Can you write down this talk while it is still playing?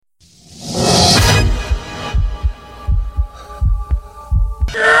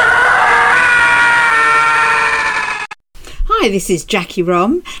Hi, this is Jackie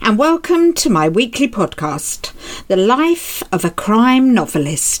Rom, and welcome to my weekly podcast, The Life of a Crime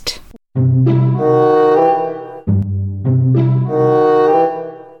Novelist.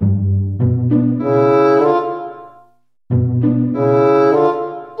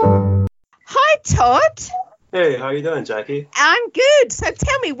 Hi, Todd. Hey, how you doing, Jackie? I'm good. So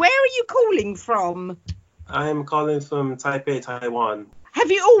tell me, where are you calling from? I'm calling from Taipei, Taiwan. Have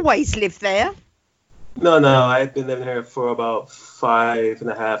you always lived there? No, I've been living here for about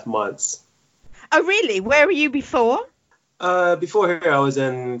 5.5 months. Oh, really? Where were you before? Before here, I was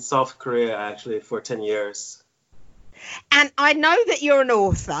in South Korea, actually, for 10 years. And I know that you're an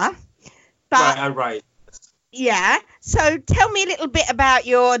author, but... Right, I write. Yeah. So tell me a little bit about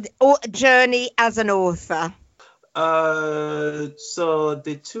your journey as an author. So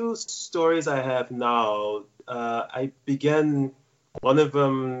the two stories I have now, I began one of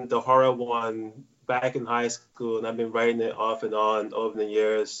them, the horror one, back in high school, and I've been writing it off and on over the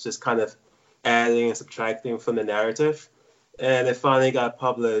years, just kind of adding and subtracting from the narrative. And it finally got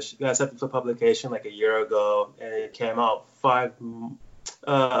published, got accepted for publication like a year ago, and it came out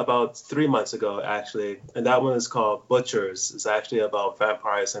about 3 months ago, actually. And that one is called Butchers. It's actually about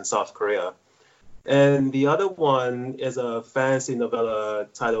vampires in South Korea. And the other one is a fantasy novella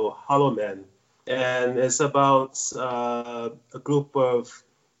titled Hollow Men. And it's about a group of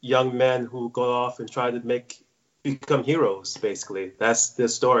young men who go off and try to become heroes, basically. That's the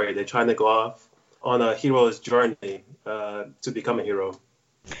story. They're trying to go off on a hero's journey to become a hero.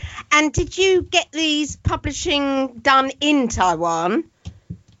 And did you get these publishing done in Taiwan?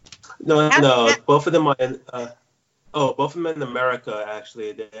 No. Both of them are in... both of them in America,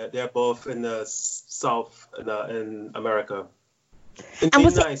 actually. They're both in the South in America. In the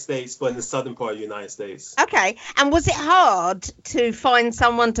United States, but in the southern part of the United States. Okay. And was it hard to find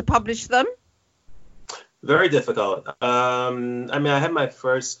someone to publish them? Very difficult. I had my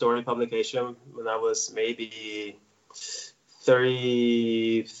first story publication when I was maybe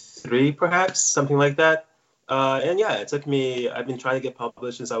 33, perhaps, something like that. And yeah, it took me... I've been trying to get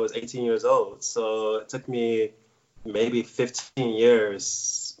published since I was 18 years old. So it took me maybe 15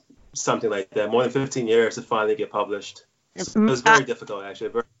 years, something like that, more than 15 years to finally get published. It was very difficult,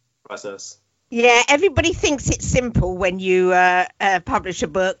 actually, very process. Yeah, everybody thinks it's simple when you publish a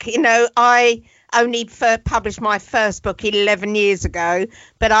book. You know, I only published my first book 11 years ago,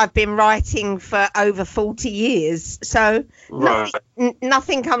 but I've been writing for over 40 years. So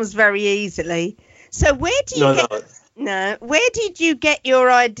nothing comes very easily. So where do you where did you get your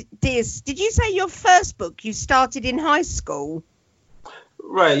ideas? Did you say your first book you started in high school?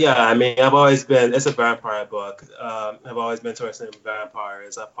 Right, yeah. I've always been... It's a vampire book. I've always been interested in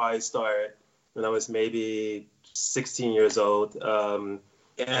vampires. I probably started when I was maybe 16 years old.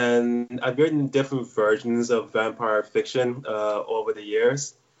 And I've written different versions of vampire fiction over the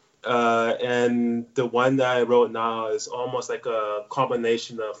years. And the one that I wrote now is almost like a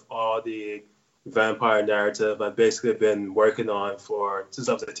combination of all the vampire narrative I've basically been working on since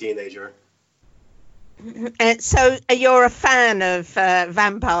I was a teenager. So you're a fan of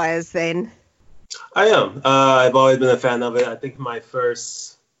vampires then? I am. I've always been a fan of it. I think my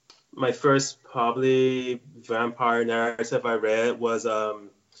first probably vampire narrative I read was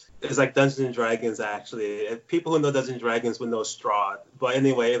it's like Dungeons and Dragons, actually. People who know Dungeons and Dragons would know Strahd. But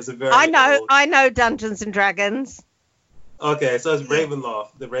anyway, it was a very I know Dungeons and Dragons. Okay, so it's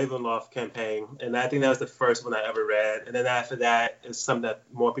Ravenloft, the Ravenloft campaign, and I think that was the first one I ever read. And then after that is something that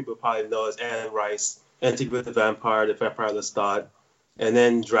more people probably know is Anne Rice, Interview with the Vampire Lestat, and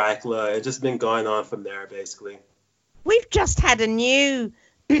then Dracula. It's just been going on from there, basically. We've just had a new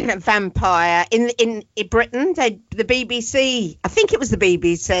vampire in Britain. The BBC, I think it was the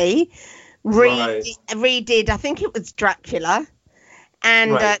BBC, redid. I think it was Dracula.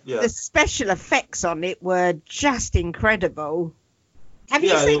 And the special effects on it were just incredible. Have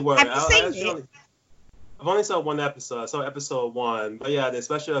you seen it? I've only saw one episode. I saw episode 1. But yeah, the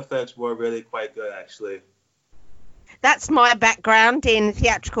special effects were really quite good, actually. That's my background in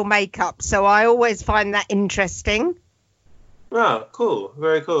theatrical makeup, so I always find that interesting. Oh, cool.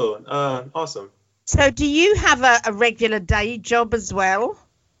 Very cool. Awesome. So do you have a regular day job as well?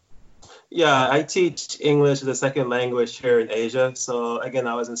 Yeah, I teach English as a second language here in Asia. So again,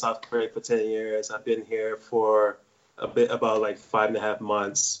 I was in South Korea for 10 years. I've been here for about like 5.5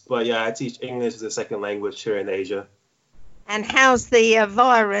 months. But yeah, I teach English as a second language here in Asia. And how's the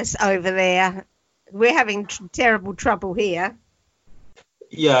virus over there? We're having terrible trouble here.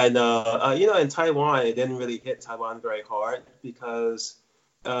 Yeah, I know. In Taiwan, it didn't really hit Taiwan very hard because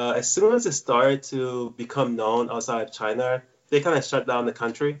as soon as it started to become known outside of China, they kind of shut down the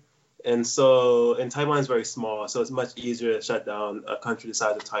country. And so, and Taiwan is very small, so it's much easier to shut down a country the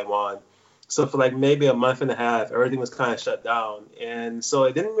size of Taiwan. So for like maybe a month and a half, everything was kind of shut down. And so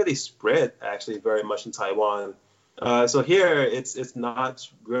it didn't really spread actually very much in Taiwan. So here it's not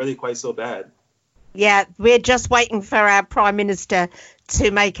really quite so bad. Yeah, we're just waiting for our Prime Minister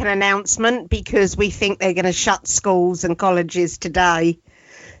to make an announcement because we think they're going to shut schools and colleges today.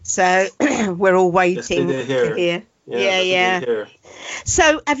 So we're all waiting to hear. Yeah.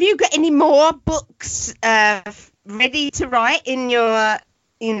 So have you got any more books ready to write in your,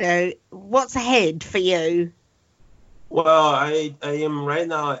 what's ahead for you? Well, I am right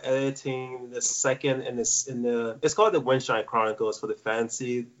now editing the second it's called the Windshine Chronicles for the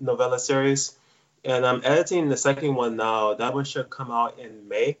fantasy novella series. And I'm editing the second one now. That one should come out in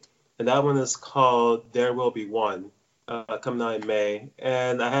May. And that one is called There Will Be One, coming out in May.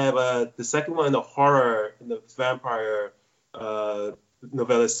 And I have the second one in the vampire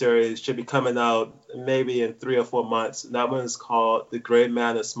novella series should be coming out maybe in 3 or 4 months. And that one is called The Great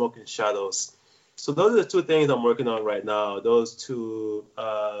Man of Smoke and Shadows. So those are the two things I'm working on right now. Those two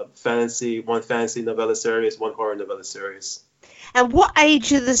one fantasy novella series, one horror novella series. And what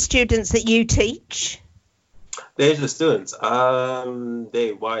age are the students that you teach? The age of the students,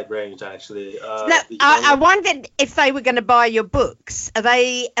 they wide range actually. I wondered if they were going to buy your books. Are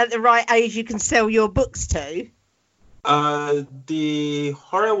they at the right age you can sell your books to? The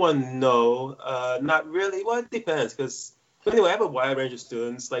horror one, no, not really. Well, it depends because anyway, I have a wide range of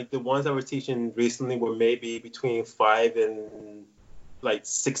students. Like the ones I was teaching recently were maybe between 5 and like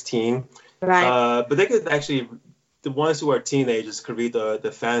 16. Right. But they could actually. The ones who are teenagers could read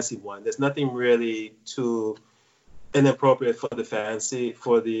the fantasy one. There's nothing really too inappropriate for the fantasy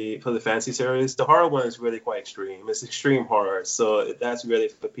series. The horror one is really quite extreme. It's extreme horror, so that's really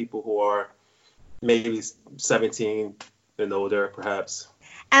for people who are maybe 17 and older, perhaps.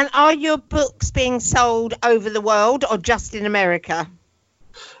 And are your books being sold over the world or just in America?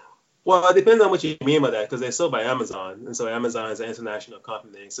 Well, it depends on what you mean by that, because they're sold by Amazon, and so Amazon is an international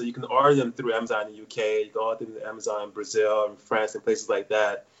company. So you can order them through Amazon in the UK, you can order them through Amazon in Brazil and France and places like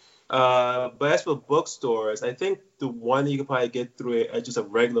that. But as for bookstores, I think the one you can probably get through just a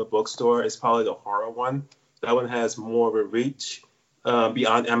regular bookstore is probably the horror one. That one has more of a reach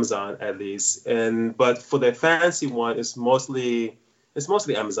beyond Amazon, at least. But for the fantasy one, it's mostly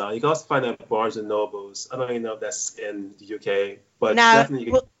Amazon. You can also find it at Barnes and Nobles. I don't even know if that's in the UK, but no, definitely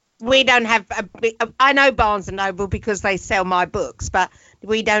you can. We don't have. I know Barnes and Noble because they sell my books, but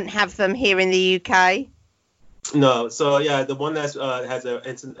we don't have them here in the UK. No, so yeah, the one that has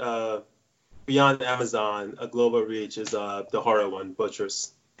beyond Amazon, a global reach is the horror one,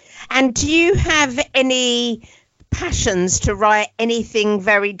 Butchers. And do you have any passions to write anything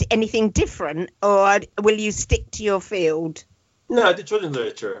different, or will you stick to your field? No, I do children's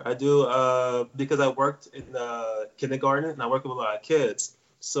literature. I do because I worked in kindergarten and I work with a lot of kids.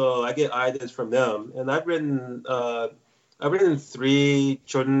 So I get ideas from them, and I've written 3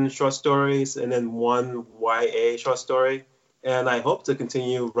 children's short stories and then 1 YA short story, and I hope to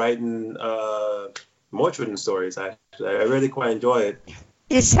continue writing more children's stories. Actually, I really quite enjoy it.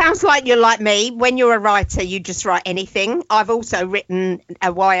 It sounds like you're like me. When you're a writer, you just write anything. I've also written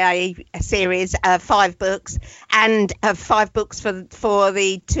a YA series, 5 books, and 5 books for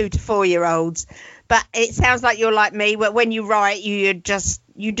the 2 to 4 year olds. But it sounds like you're like me. When you write, you just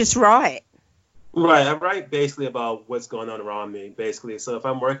write. Right. I write basically about what's going on around me, basically. So if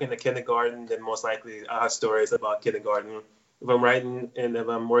I'm working in kindergarten, then most likely I have stories about kindergarten. If I'm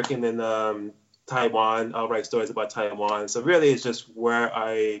working in Taiwan, I'll write stories about Taiwan. So really, it's just where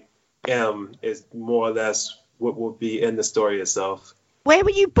I am is more or less what will be in the story itself. Where were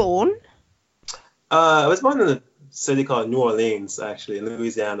you born? I was born in a city called New Orleans, actually, in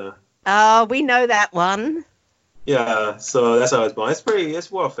Louisiana. Oh, we know that one. Yeah, so that's how I was born.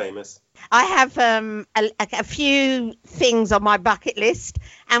 It's world famous. I have a few things on my bucket list,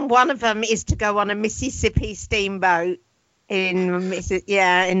 and one of them is to go on a Mississippi steamboat in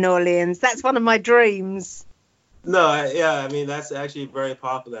New Orleans. That's one of my dreams. No, I mean, that's actually very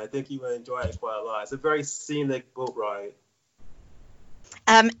popular. I think you would enjoy it quite a lot. It's a very scenic boat ride.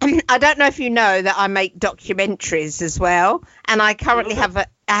 I don't know if you know that I make documentaries as well, and I currently have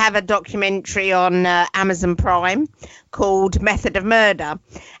a documentary on Amazon Prime called Method of Murder,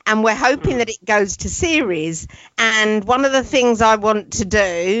 and we're hoping that it goes to series. And one of the things I want to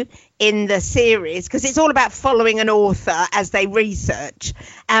do in the series, because it's all about following an author as they research,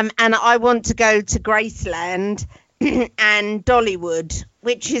 and I want to go to Graceland and Dollywood,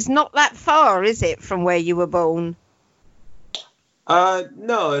 which is not that far, is it, from where you were born?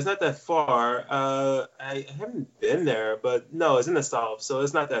 No, it's not that far. I haven't been there, but no, it's in the south, so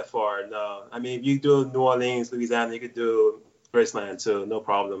it's not that far. No, I mean, if you do New Orleans, Louisiana, you could do Graceland too, no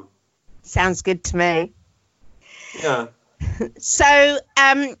problem. Sounds good to me. Yeah. So,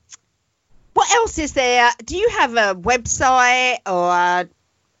 what else is there? Do you have a website or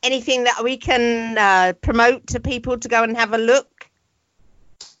anything that we can promote to people to go and have a look?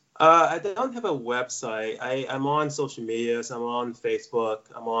 I don't have a website. I'm on social media. So I'm on Facebook.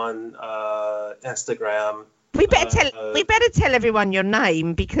 I'm on Instagram. We better tell everyone your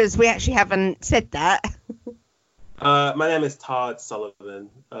name because we actually haven't said that. My name is Todd Sullivan.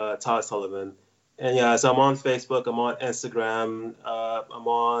 Todd Sullivan. And yeah, so I'm on Facebook. I'm on Instagram. I'm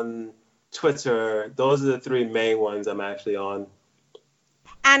on Twitter. Those are the three main ones I'm actually on.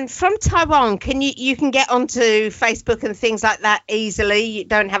 And from Taiwan, you can get onto Facebook and things like that easily? You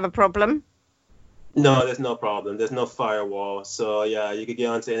don't have a problem? No, there's no problem. There's no firewall. So yeah, you could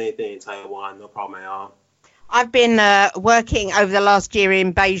get onto anything in Taiwan, no problem at all. I've been working over the last year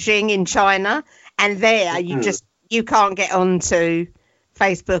in Beijing in China, and there you can't get onto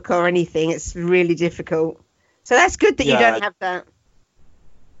Facebook or anything. It's really difficult. So that's good that you don't have that.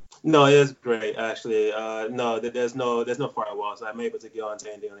 No, it is great actually. No, there's no firewall, so I'm able to get onto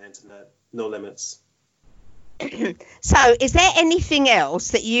anything on the internet. No limits. So, is there anything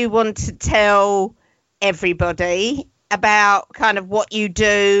else that you want to tell everybody about kind of what you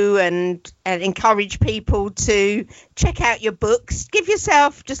do and encourage people to check out your books? Give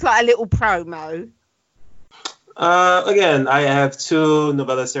yourself just like a little promo. Again, I have two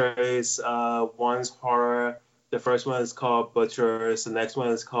novella series. One's horror. The first one is called Butchers. The next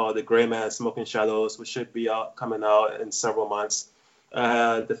one is called The Gray Man Smoking Shadows, which should be coming out in several months.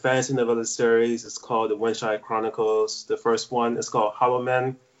 The fantasy novella series is called The Windshide Chronicles. The first one is called Hollow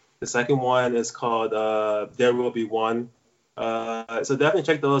Men. The second one is called There Will Be One. So definitely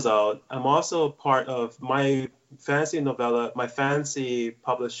check those out. I'm also part of my fantasy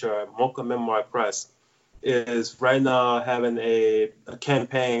publisher, Mocha Memoir Press, is right now having a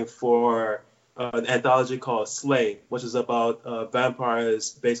campaign for an anthology called Slay, which is about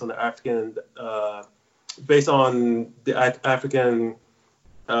vampires based on the African,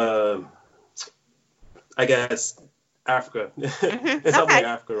 I guess, Africa. It's something like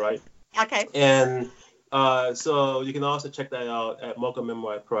Africa, right? Okay. And so you can also check that out at Mocha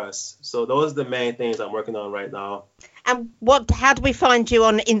Memoir Press. So those are the main things I'm working on right now. And how do we find you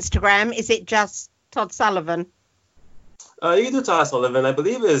on Instagram? Is it just Todd Sullivan? You can do Todd Sullivan. I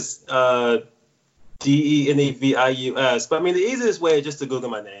believe it's Denevius. But I mean, the easiest way is just to Google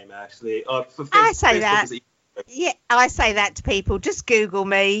my name, actually. I say that. Yeah, I say that to people. Just Google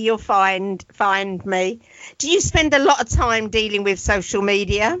me. You'll find me. Do you spend a lot of time dealing with social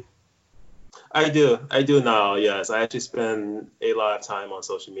media? I do now, yes. I actually spend a lot of time on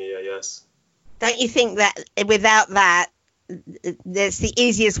social media, yes. Don't you think that without that, that's the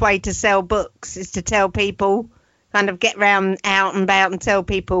easiest way to sell books, is to tell people, kind of get out and about and tell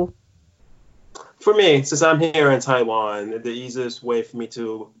people? For me, since I'm here in Taiwan, the easiest way for me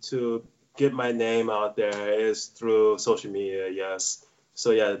to get my name out there is through social media, yes.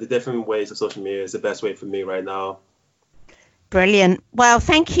 So yeah, the different ways of social media is the best way for me right now. Brilliant. Well,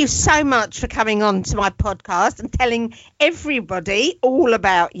 thank you so much for coming on to my podcast and telling everybody all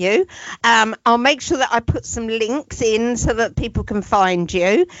about you. I'll make sure that I put some links in so that people can find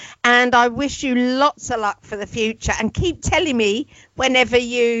you. And I wish you lots of luck for the future. And keep telling me whenever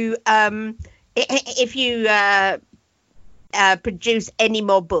you, if you produce any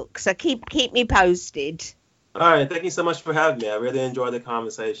more books. So keep me posted. All right. Thank you so much for having me. I really enjoyed the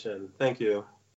conversation. Thank you.